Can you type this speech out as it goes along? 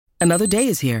Another day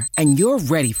is here, and you're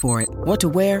ready for it. What to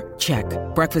wear? Check.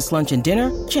 Breakfast, lunch, and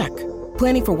dinner? Check.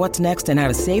 Planning for what's next and how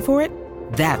to save for it?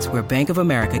 That's where Bank of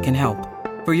America can help.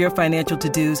 For your financial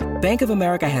to-dos, Bank of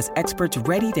America has experts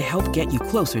ready to help get you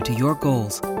closer to your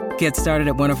goals. Get started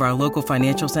at one of our local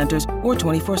financial centers or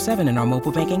 24/7 in our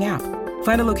mobile banking app.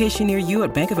 Find a location near you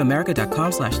at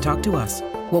bankofamerica.com/talktous.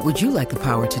 What would you like the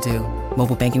power to do?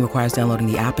 Mobile banking requires downloading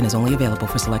the app and is only available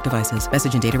for select devices.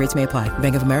 Message and data rates may apply.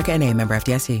 Bank of America N.A., member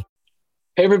FDIC.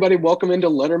 Hey, everybody. Welcome into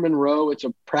Letterman Row. It's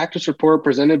a practice report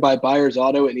presented by Buyers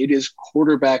Auto, and it is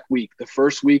quarterback week, the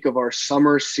first week of our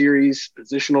summer series,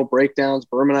 positional breakdowns.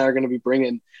 Berm and I are going to be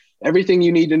bringing everything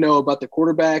you need to know about the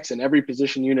quarterbacks and every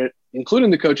position unit,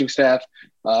 including the coaching staff,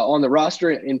 on the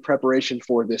roster in preparation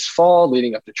for this fall,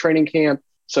 leading up to training camp.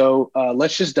 So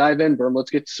let's just dive in, Berm. Let's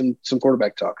get some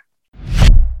quarterback talk.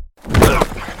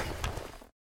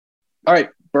 All right,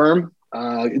 Berm.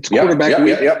 It's quarterback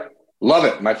week. Yep. Love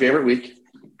it. My favorite week.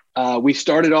 We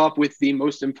started off with the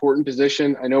most important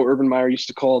position. I know Urban Meyer used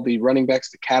to call the running backs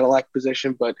the Cadillac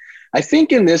position, but I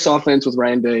think in this offense with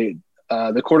Ryan Day,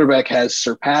 the quarterback has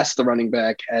surpassed the running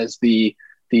back as the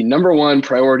number one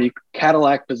priority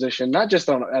Cadillac position, not just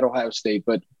at Ohio State,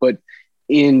 but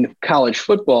in college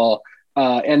football.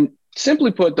 And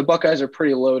simply put, the Buckeyes are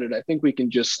pretty loaded. I think we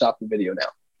can just stop the video now.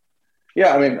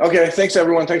 Yeah, I mean, okay. Thanks,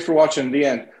 everyone. Thanks for watching the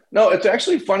end. No, it's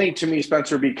actually funny to me,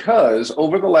 Spencer, because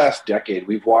over the last decade,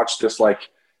 we've watched this like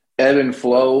ebb and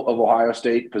flow of Ohio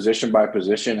State position by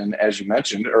position. And as you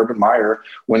mentioned, Urban Meyer,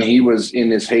 when he was in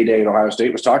his heyday at Ohio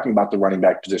State, was talking about the running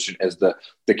back position as the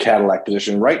Cadillac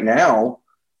position. Right now,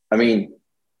 I mean,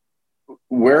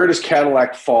 where does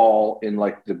Cadillac fall in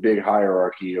like the big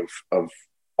hierarchy of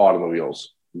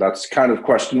automobiles? That's kind of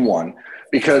question one,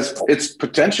 because it's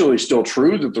potentially still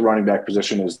true that the running back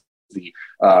position is the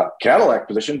Cadillac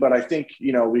position, but I think,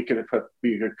 we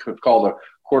could call the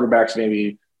quarterbacks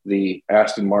maybe the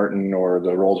Aston Martin or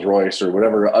the Rolls Royce or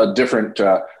whatever, a different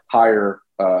higher,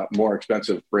 more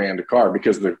expensive brand of car,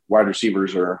 because the wide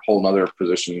receivers are a whole nother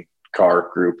position car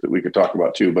group that we could talk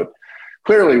about too. But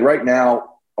clearly right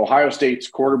now, Ohio State's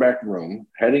quarterback room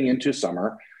heading into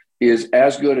summer is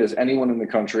as good as anyone in the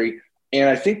country. And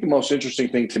I think the most interesting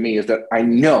thing to me is that I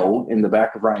know in the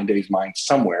back of Ryan Day's mind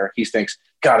somewhere, he thinks,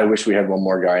 God, I wish we had one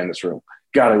more guy in this room.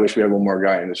 God, I wish we had one more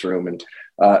guy in this room. And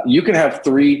you can have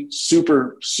three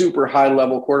super, super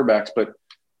high-level quarterbacks, but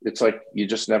it's like you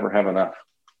just never have enough.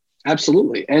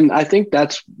 Absolutely. And I think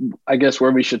that's, I guess,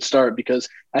 where we should start, because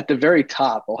at the very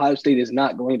top, Ohio State is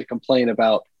not going to complain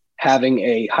about having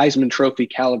a Heisman Trophy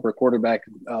caliber quarterback,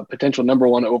 potential number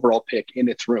one overall pick in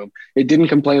its room. It didn't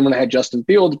complain when it had Justin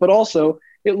Fields, but also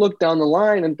it looked down the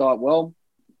line and thought, well,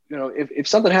 if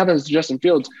something happens to Justin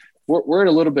Fields, we're in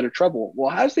a little bit of trouble.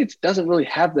 Well, Ohio State doesn't really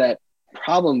have that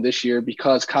problem this year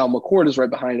because Kyle McCord is right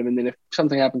behind him. And then if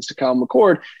something happens to Kyle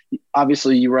McCord,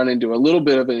 obviously you run into a little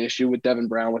bit of an issue with Devin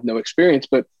Brown with no experience.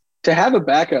 But to have a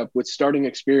backup with starting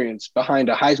experience behind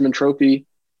a Heisman Trophy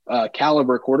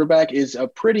caliber quarterback is a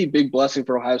pretty big blessing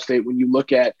for Ohio State. When you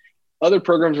look at other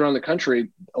programs around the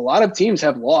country, a lot of teams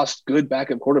have lost good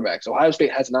backup quarterbacks. Ohio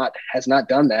State has not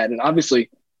done that. And obviously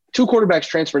two quarterbacks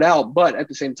transferred out, but at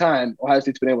the same time, Ohio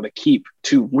State's been able to keep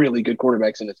two really good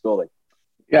quarterbacks in its building.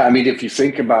 Yeah, I mean, if you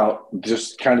think about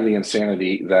just kind of the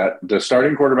insanity that the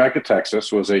starting quarterback at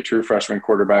Texas was a true freshman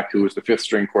quarterback who was the fifth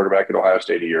string quarterback at Ohio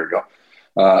State a year ago.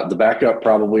 The backup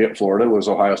probably at Florida was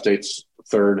Ohio State's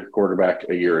third quarterback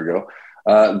a year ago.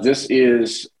 This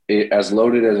is as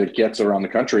loaded as it gets around the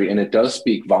country, and it does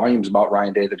speak volumes about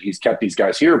Ryan Day that he's kept these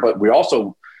guys here. But we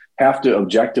also have to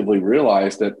objectively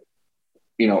realize that,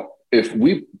 if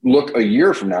we look a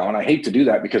year from now, and I hate to do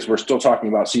that because we're still talking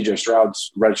about CJ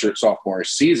Stroud's redshirt sophomore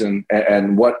season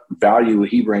and what value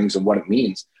he brings and what it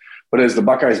means. But as the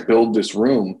Buckeyes build this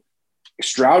room,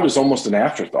 Stroud is almost an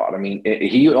afterthought. I mean,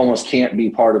 he almost can't be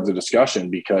part of the discussion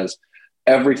because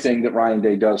everything that Ryan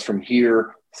Day does from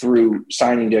here through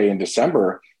signing day in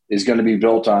December is going to be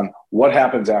built on what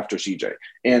happens after CJ.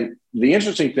 And the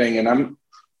interesting thing, and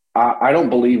I don't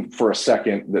believe for a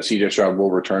second that CJ Stroud will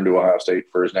return to Ohio State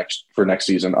for next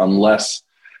season unless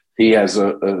he has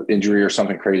a injury or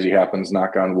something crazy happens,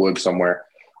 knock on wood somewhere.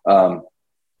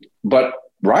 But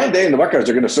Ryan Day and the Buckeyes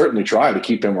are going to certainly try to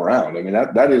keep him around. I mean,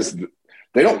 that is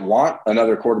 – they don't want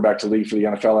another quarterback to leave for the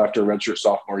NFL after a redshirt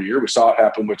sophomore year. We saw it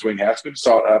happen with Dwayne Haskins,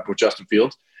 saw it happen with Justin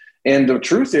Fields. And the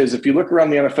truth is, if you look around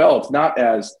the NFL, it's not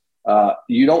as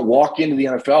you don't walk into the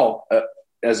NFL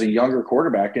as a younger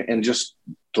quarterback and just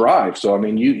thrive. So, I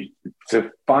mean,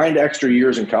 to find extra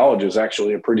years in college is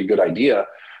actually a pretty good idea.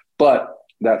 But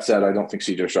that said, I don't think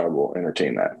CJ Stroud will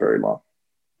entertain that very long.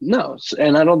 No,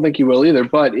 and I don't think he will either,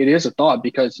 but it is a thought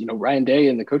because, Ryan Day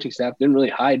and the coaching staff didn't really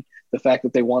hide the fact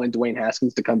that they wanted Dwayne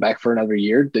Haskins to come back for another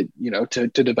year to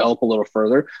develop a little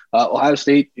further. Ohio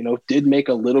State, did make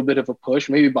a little bit of a push,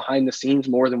 maybe behind the scenes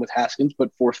more than with Haskins,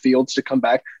 but for Fields to come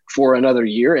back for another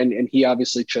year. And he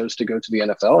obviously chose to go to the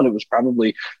NFL, and it was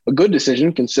probably a good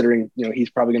decision considering, he's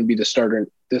probably going to be the starter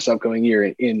this upcoming year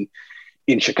in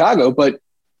Chicago. But,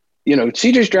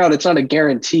 CJ Stroud, it's not a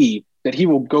guarantee that he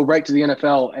will go right to the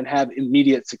NFL and have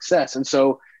immediate success. And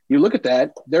so you look at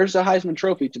that, there's a Heisman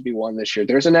Trophy to be won this year.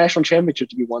 There's a national championship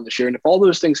to be won this year. And if all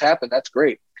those things happen, that's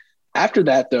great. After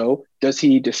that, though, does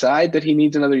he decide that he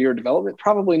needs another year of development?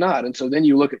 Probably not. And so then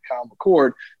you look at Kyle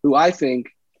McCord, who I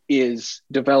think is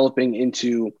developing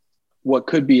into what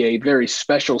could be a very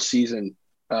special season,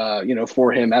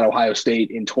 for him at Ohio State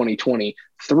in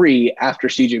 2023 after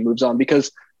CJ moves on,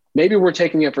 because maybe we're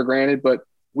taking it for granted, but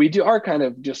we are kind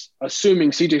of just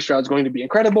assuming CJ Stroud's going to be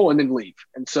incredible and then leave.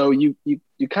 And so you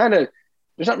kind of,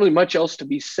 there's not really much else to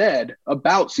be said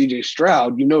about CJ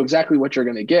Stroud. You know exactly what you're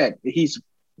going to get. He's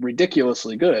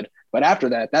ridiculously good. But after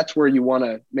that, that's where you want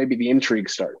to, maybe the intrigue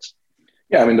starts.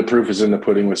 Yeah, I mean, the proof is in the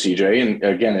pudding with CJ. And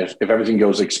again, if everything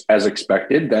goes as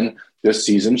expected, then this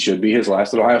season should be his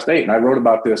last at Ohio State. And I wrote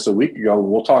about this a week ago.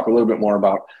 We'll talk a little bit more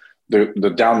about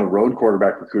the down the road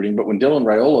quarterback recruiting. But when Dylan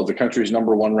Raiola, the country's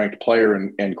number one ranked player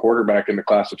and quarterback in the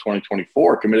class of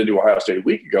 2024, committed to Ohio State a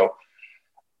week ago,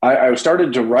 I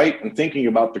started to write and thinking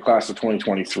about the class of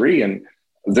 2023. And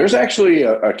there's actually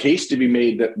a case to be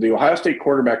made that the Ohio State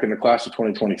quarterback in the class of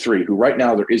 2023, who right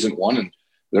now there isn't one, and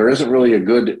there isn't really a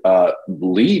good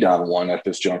lead on one at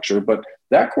this juncture, but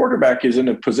that quarterback is in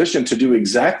a position to do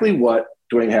exactly what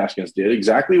Dwayne Haskins did,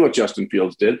 exactly what Justin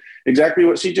Fields did, exactly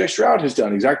what CJ Stroud has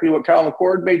done, exactly what Kyle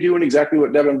McCord may do, and exactly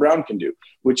what Devin Brown can do,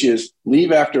 which is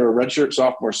leave after a redshirt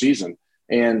sophomore season.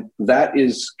 And that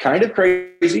is kind of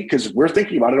crazy because we're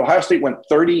thinking about it. Ohio State went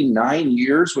 39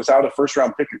 years without a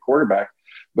first-round pick at quarterback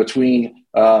between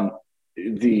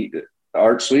the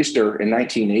Art Schlichter in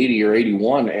 1980 or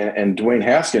 81 and Dwayne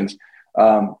Haskins.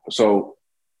 So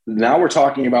now we're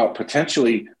talking about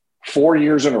potentially 4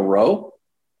 years in a row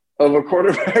of a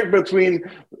quarterback between,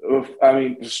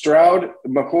 Stroud,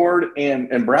 McCord,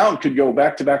 and Brown could go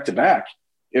back to back to back.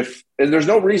 And there's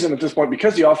no reason at this point,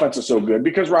 because the offense is so good,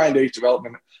 because Ryan Day's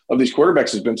development of these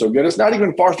quarterbacks has been so good, it's not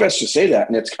even far-fetched to say that.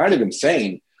 And it's kind of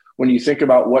insane when you think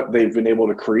about what they've been able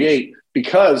to create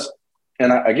because,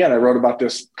 and I wrote about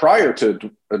this prior to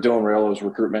Dylan Raiola's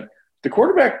recruitment, the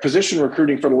quarterback position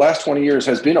recruiting for the last 20 years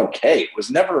has been okay. It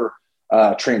was never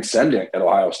transcendent at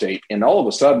Ohio State. And all of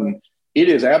a sudden, it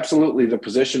is absolutely the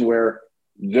position where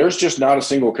there's just not a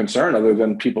single concern other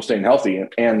than people staying healthy.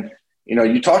 And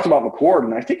you talked about McCord,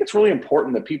 and I think it's really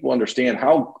important that people understand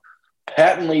how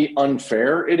patently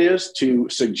unfair it is to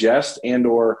suggest and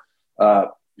or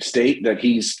state that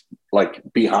he's like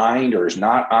behind or is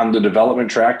not on the development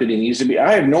track that he needs to be.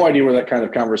 I have no idea where that kind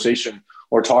of conversation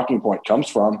or talking point comes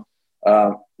from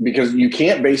because you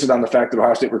can't base it on the fact that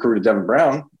Ohio State recruited Devin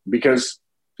Brown, because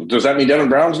does that mean Devin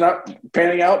Brown's not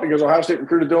panning out because Ohio State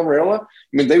recruited Dylan Raiola? I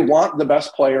mean, they want the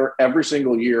best player every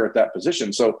single year at that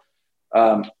position. So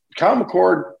Kyle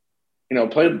McCord,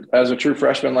 played as a true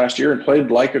freshman last year and played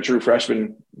like a true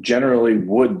freshman generally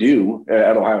would do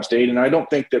at Ohio State. And I don't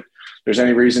think that there's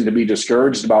any reason to be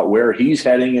discouraged about where he's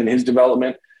heading in his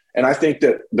development. And I think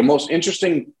that the most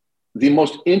interesting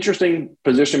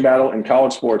position battle in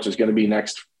college sports is going to be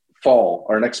next fall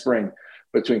or next spring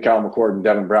between Kyle McCord and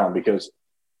Devin Brown, because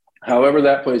however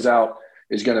that plays out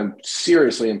is going to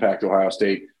seriously impact Ohio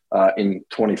State in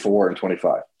 24 and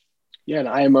 25. Yeah, and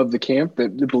I am of the camp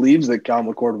that believes that Kyle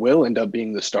McCord will end up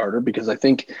being the starter, because I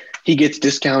think he gets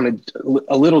discounted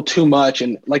a little too much.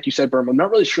 And like you said, Berm, I'm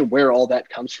not really sure where all that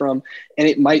comes from. And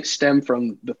it might stem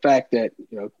from the fact that,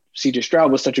 CJ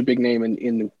Stroud was such a big name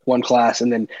in one class,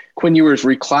 and then Quinn Ewers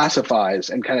reclassifies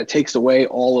and kind of takes away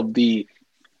all of the,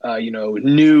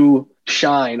 new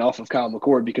shine off of Kyle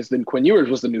McCord, because then Quinn Ewers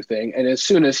was the new thing. And as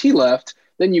soon as he left,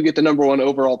 then you get the number one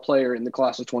overall player in the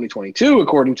class of 2022,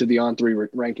 according to the On3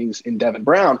 rankings, in Devin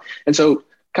Brown. And so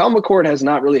Kyle McCord has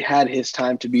not really had his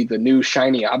time to be the new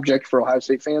shiny object for Ohio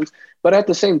State fans. But at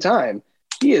the same time,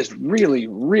 he is really,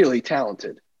 really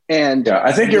talented. And yeah,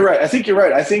 I think you're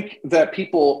right. I think that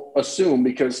people assume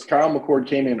because Kyle McCord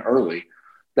came in early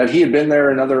that he had been there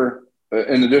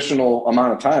an additional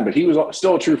amount of time, but he was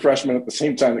still a true freshman at the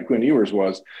same time that Quinn Ewers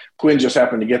was. Quinn just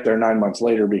happened to get there 9 months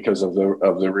later because of the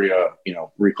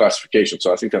reclassification.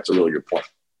 So I think that's a really good point.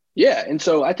 Yeah, and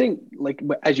so I think, like,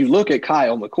 as you look at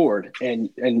Kyle McCord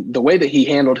and the way that he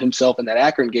handled himself in that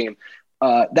Akron game,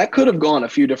 that could have gone a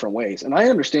few different ways. And I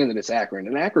understand that it's Akron,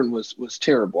 and Akron was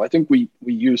terrible. I think we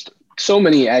used so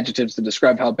many adjectives to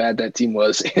describe how bad that team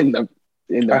was in the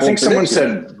I think someone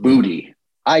said booty.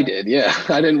 I did, yeah.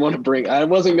 I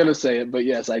wasn't going to say it, but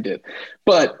yes, I did.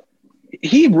 But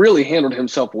he really handled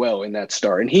himself well in that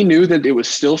start. And he knew that it was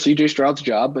still CJ Stroud's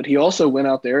job, but he also went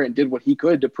out there and did what he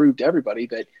could to prove to everybody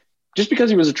that just because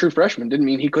he was a true freshman didn't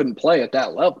mean he couldn't play at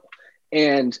that level.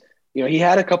 And, he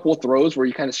had a couple of throws where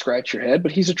you kind of scratch your head,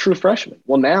 but he's a true freshman.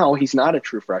 Well, now he's not a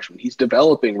true freshman. He's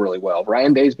developing really well.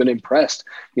 Ryan Day's been impressed.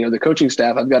 The coaching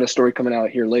staff, I've got a story coming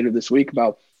out here later this week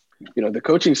about the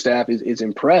coaching staff is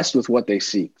impressed with what they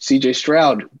see. CJ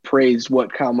Stroud praised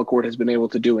what Kyle McCord has been able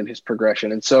to do in his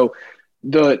progression. And so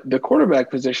the quarterback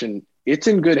position, it's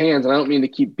in good hands. And I don't mean to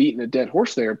keep beating a dead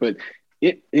horse there, but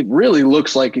it really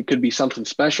looks like it could be something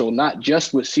special, not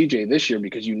just with CJ this year,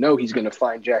 because he's going to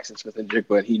find Jackson Smith and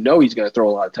Jigba, and he's going to throw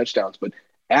a lot of touchdowns. But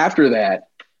after that,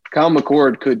 Kyle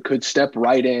McCord could step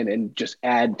right in and just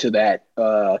add to that,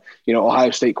 Ohio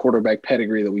State quarterback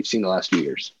pedigree that we've seen the last few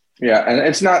years. Yeah, and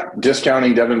it's not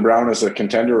discounting Devin Brown as a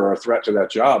contender or a threat to that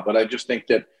job, but I just think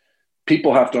that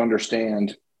people have to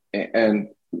understand, and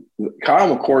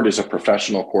Kyle McCord is a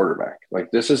professional quarterback.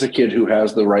 Like, this is a kid who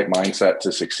has the right mindset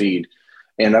to succeed.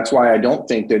 And that's why I don't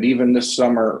think that even this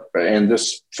summer and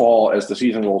this fall, as the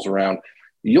season rolls around,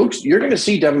 you're going to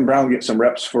see Devin Brown get some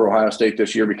reps for Ohio State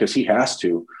this year because he has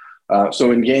to.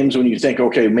 So in games when you think,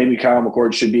 okay, maybe Kyle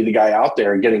McCord should be the guy out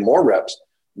there and getting more reps,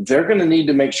 they're going to need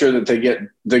to make sure that they get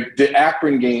the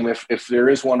Akron game, if there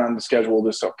is one on the schedule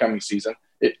this upcoming season.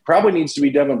 It probably needs to be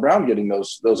Devin Brown getting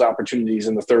those opportunities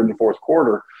in the third and fourth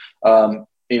quarter,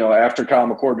 after Kyle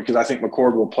McCord, because I think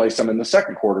McCord will play some in the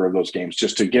second quarter of those games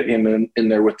just to get him in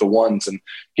there with the ones and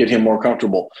get him more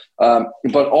comfortable. But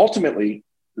ultimately,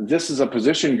 this is a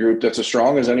position group that's as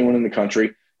strong as anyone in the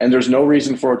country, and there's no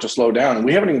reason for it to slow down. And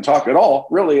we haven't even talked at all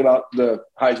really about the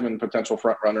Heisman potential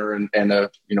front runner and a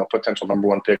potential number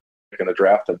one pick in the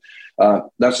draft. And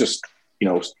that's just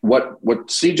what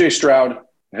CJ Stroud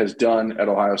has done at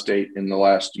Ohio State in the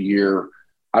last year.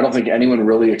 I don't think anyone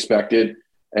really expected.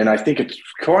 And I think it's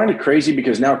kind of crazy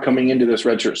because now coming into this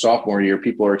redshirt sophomore year,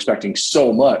 people are expecting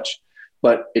so much,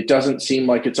 but it doesn't seem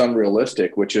like it's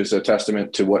unrealistic, which is a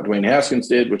testament to what Dwayne Haskins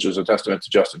did, which is a testament to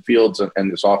Justin Fields and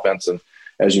this offense. And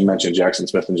as you mentioned, Jackson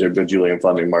Smith and Jigba, Julian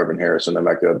Fleming, Marvin Harrison,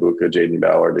 Emeka Egbuka, Jaden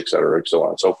Ballard, et cetera, so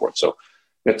on and so forth. So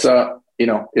it's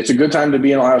it's a good time to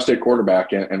be an Ohio State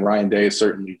quarterback, and Ryan Day is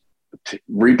certainly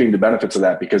reaping the benefits of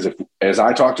that, because as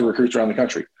I talk to recruits around the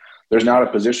country, there's not a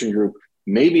position group,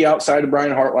 maybe outside of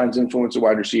Brian Hartline's influence at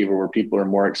wide receiver, where people are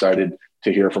more excited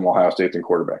to hear from Ohio State than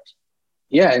quarterbacks.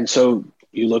 Yeah, and so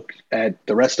you look at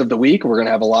the rest of the week, we're going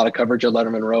to have a lot of coverage at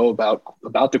Letterman Row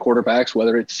about the quarterbacks,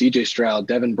 whether it's CJ Stroud,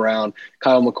 Devin Brown,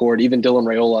 Kyle McCord, even Dylan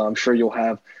Raiola. I'm sure you'll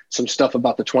have some stuff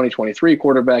about the 2023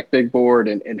 quarterback big board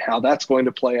and how that's going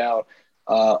to play out.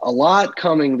 A lot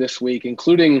coming this week,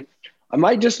 including I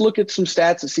might just look at some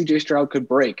stats that CJ Stroud could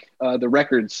break, the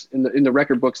records in the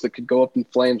record books that could go up in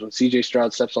flames when CJ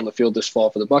Stroud steps on the field this fall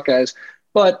for the Buckeyes.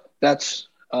 But that's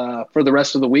for the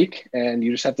rest of the week, and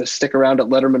you just have to stick around at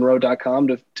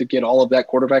lettermanrow.com to get all of that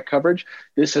quarterback coverage.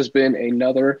 This has been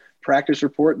another practice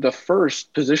report, the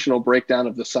first positional breakdown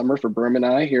of the summer for Berm and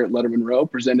I here at Letterman Row,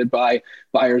 presented by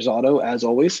Buyers Auto, as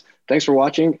always. Thanks for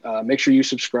watching. Make sure you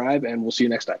subscribe, and we'll see you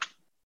next time.